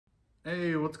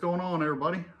Hey, what's going on,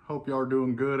 everybody? Hope y'all are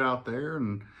doing good out there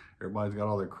and everybody's got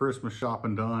all their Christmas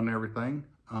shopping done and everything.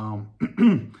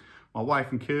 My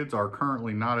wife and kids are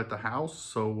currently not at the house,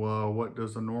 so what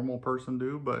does a normal person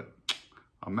do but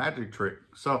a magic trick?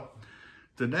 So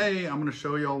today I'm going to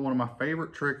show y'all one of my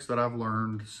favorite tricks that I've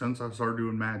learned since I started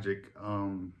doing magic,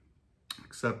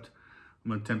 except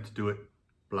I'm going to attempt to do it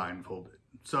blindfolded.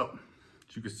 So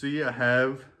as you can see, I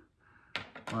have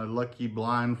my lucky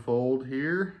blindfold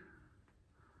here.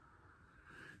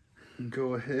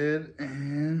 Go ahead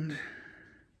and,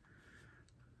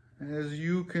 as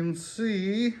you can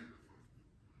see,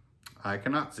 I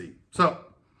cannot see. So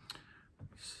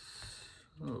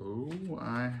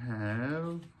I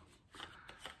have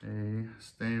a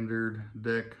standard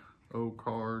deck of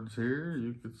cards here.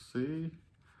 You can see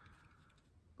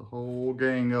the whole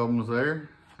gang of them's there,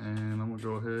 and I'm gonna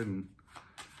go ahead and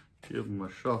give them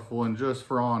a shuffle, and just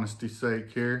for honesty's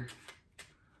sake here.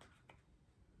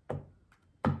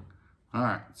 All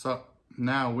right, so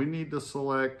now we need to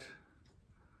select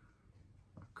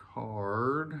a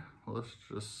card. Let's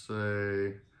just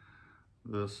say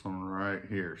this one right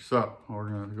here. So we're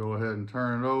gonna go ahead and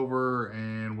turn it over,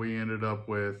 and we ended up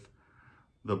with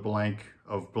the blank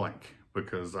of blank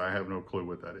because I have no clue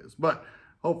what that is. But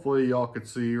hopefully y'all could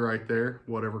see right there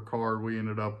whatever card we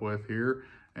ended up with here.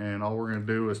 And all we're gonna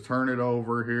do is turn it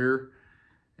over here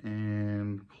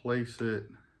and place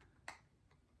it,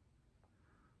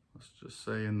 let's just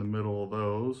say, in the middle of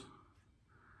those.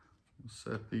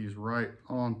 Set these right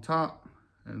on top,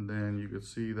 and then you can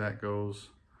see that goes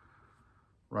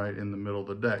right in the middle of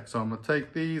the deck. So I'm gonna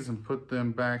take these and put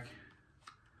them back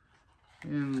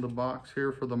in the box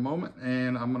here for the moment,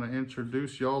 and I'm gonna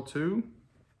introduce y'all to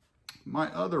my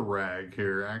other rag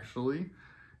here, actually.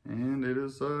 And it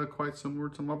is quite similar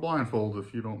to my blindfold,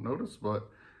 if you don't notice, but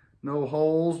no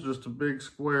holes, just a big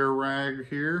square rag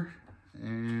here.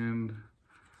 And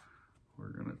we're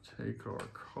gonna take our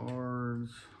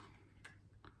cards,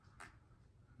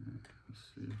 let's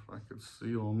see if I could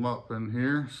seal them up in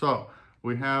here. So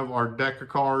we have our deck of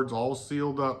cards all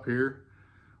sealed up here.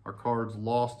 Our cards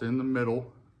lost in the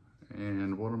middle.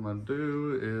 And what I'm gonna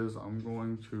do is I'm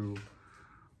going to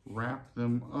wrap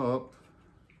them up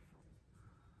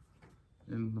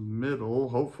in the middle,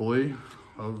 hopefully,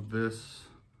 of this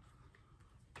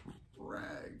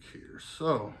rag here.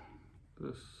 So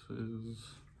this is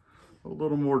a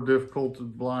little more difficult to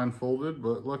blindfolded,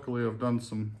 but luckily I've done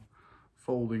some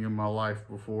folding in my life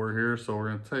before here. So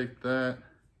we're gonna take that,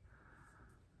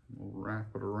 we'll wrap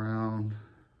it around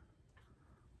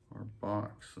our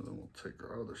box, and then we'll take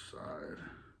our other side,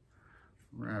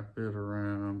 wrap it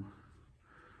around,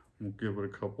 we'll give it a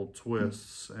couple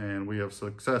twists, and we have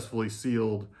successfully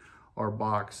sealed our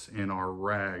box in our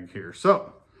rag here.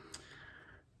 So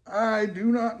I do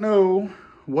not know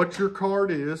what your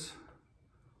card is.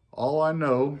 All I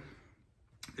know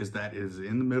is that it is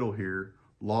in the middle here,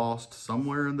 lost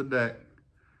somewhere in the deck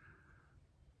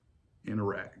in a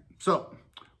rag. So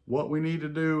what we need to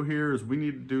do here is we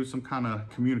need to do some kind of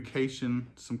communication,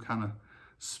 some kind of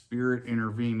spirit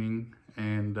intervening.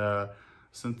 And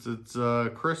since it's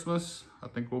Christmas, I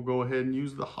think we'll go ahead and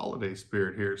use the holiday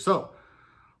spirit here. So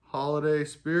holiday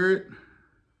spirit,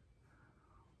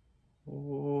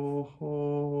 oh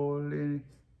holy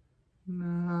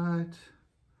night,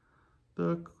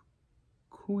 the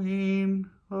Queen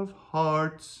of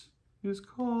Hearts is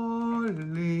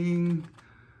calling.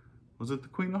 Was it the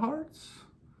Queen of Hearts?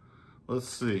 Let's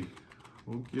see.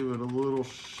 We'll give it a little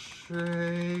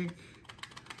shake.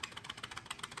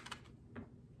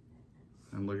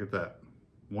 And look at that.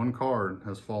 One card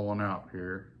has fallen out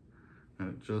here, and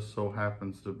it just so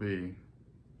happens to be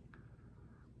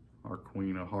our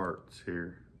Queen of Hearts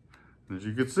here. And as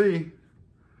you can see,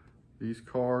 these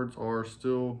cards are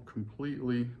still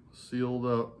completely sealed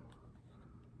up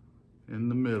in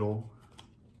the middle,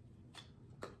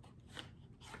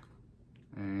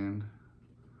 and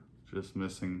just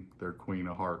missing their Queen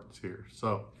of Hearts here.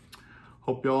 So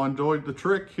hope y'all enjoyed the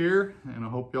trick here, and I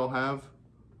hope y'all have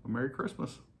a Merry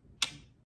Christmas.